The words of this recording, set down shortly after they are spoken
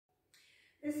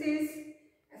This is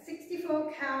a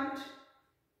 64 count,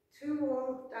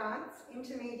 2-wall dance,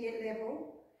 intermediate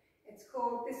level. It's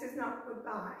called This Is Not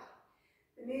Goodbye.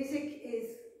 The music is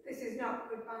This Is Not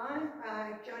Goodbye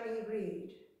by Johnny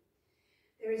Reed.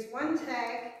 There is one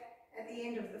tag at the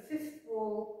end of the 5th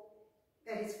wall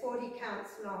that is 40 counts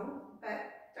long, but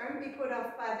don't be put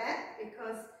off by that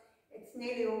because it's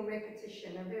nearly all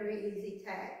repetition, a very easy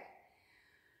tag.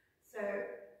 So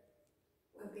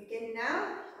we'll begin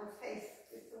now.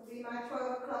 This will be my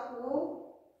 12 o'clock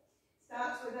wall.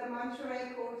 Starts with a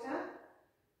Monterey quarter,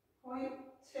 point,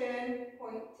 turn,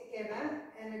 point together,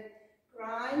 and a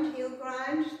grind, heel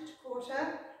grind to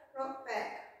quarter, rock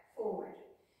back, forward.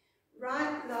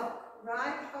 Right lock,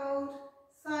 right hold,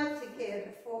 side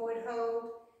together, forward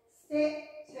hold, step,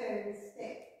 turn,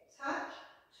 step, touch,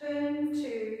 turn,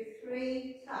 2,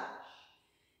 3, touch.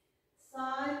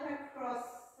 Side, across,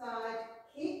 side,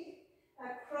 kick,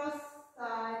 across,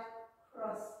 side,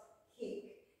 cross, kick.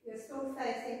 You're still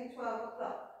facing 12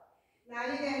 o'clock. Now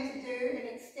you're going to do an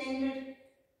extended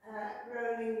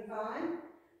rolling vine,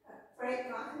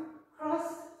 grapevine,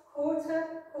 cross, quarter,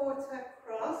 quarter,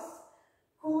 cross,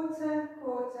 quarter,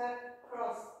 quarter,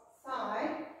 cross,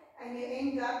 side, and you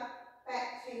end up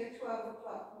back to your 12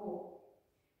 o'clock wall.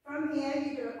 From here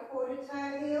you do a quarter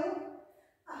toe heel,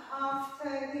 a half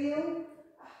toe heel,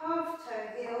 a half toe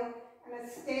heel, and a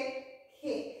step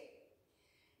kick.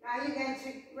 Now you're going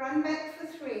to run back for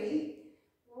 3,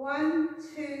 1,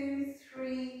 2,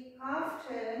 3, half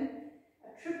turn,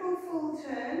 a triple full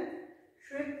turn,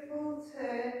 triple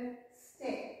turn,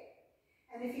 step.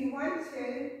 And if you want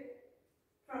to,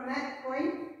 from that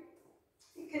point,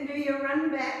 you can do your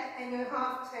run back and your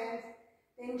half turns,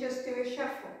 then just do a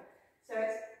shuffle. So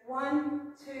it's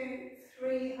 1, 2,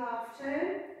 3, half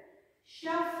turn,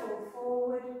 shuffle,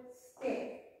 forward,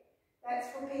 step. That's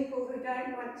for people who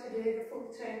don't want to do the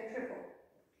full turn triple.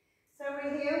 So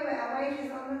we're here where our weight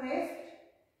is on the left,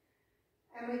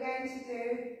 and we're going to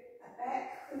do a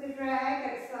back with a drag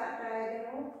at a slight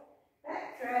diagonal,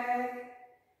 back drag,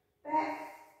 back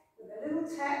with a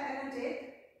little tap and a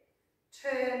dip,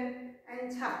 turn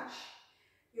and touch.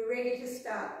 You're ready to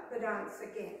start the dance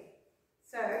again.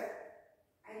 So,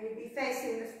 and you'll be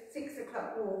facing the 6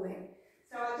 o'clock wall then.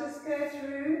 So I'll just go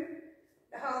through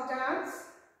the whole dance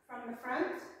from the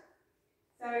front.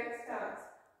 So it starts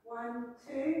 1,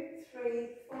 2, 3,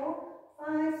 4,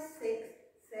 5, 6,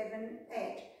 7,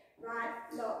 8. Right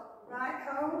lock, right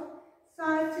hold,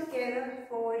 side together,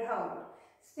 forward hold.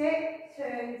 Step,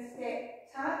 turn,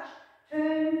 step, touch,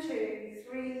 turn, 2,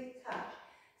 3, touch.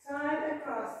 Side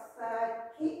across, side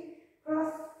kick,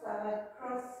 cross, side,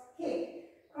 cross, kick.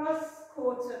 Cross,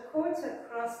 quarter, quarter,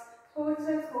 cross,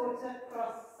 quarter, quarter,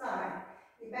 cross, side.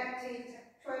 You're back to your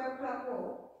 12 o'clock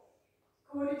wall.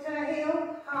 Quarter toe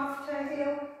heel, half toe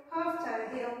heel, half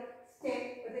toe heel, step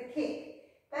with a kick.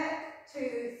 Back,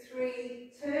 2,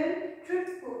 3, turn,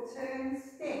 triple turn,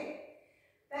 step.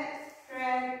 Back,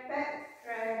 drag, back,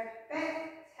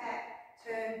 tap,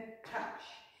 turn, touch.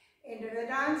 End of the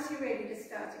dance, you're ready to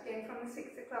start again from the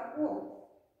 6 o'clock wall.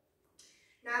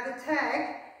 Now the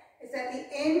tag is at the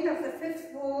end of the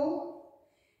 5th wall,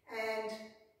 and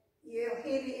you'll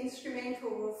hear the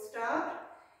instrumental will start.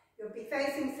 You'll be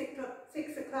facing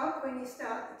 6 o'clock when you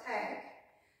start the tag.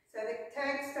 So the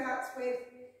tag starts with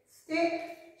step,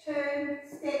 turn,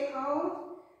 step,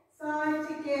 hold, side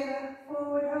together,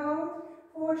 forward hold,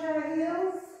 quarter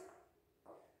heels.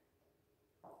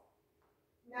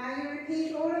 Now you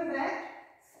repeat all of that.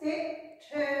 Step,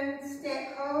 turn,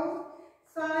 step, hold,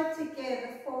 side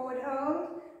together, forward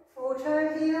hold,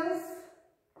 quarter heels.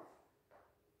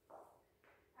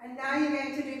 And now you're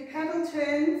going to do paddle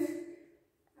turns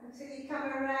until you come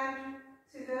around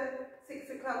to the 6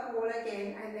 o'clock wall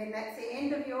again, and then that's the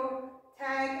end of your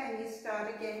tag and you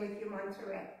start again with your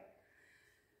Monterey.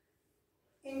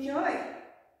 Enjoy!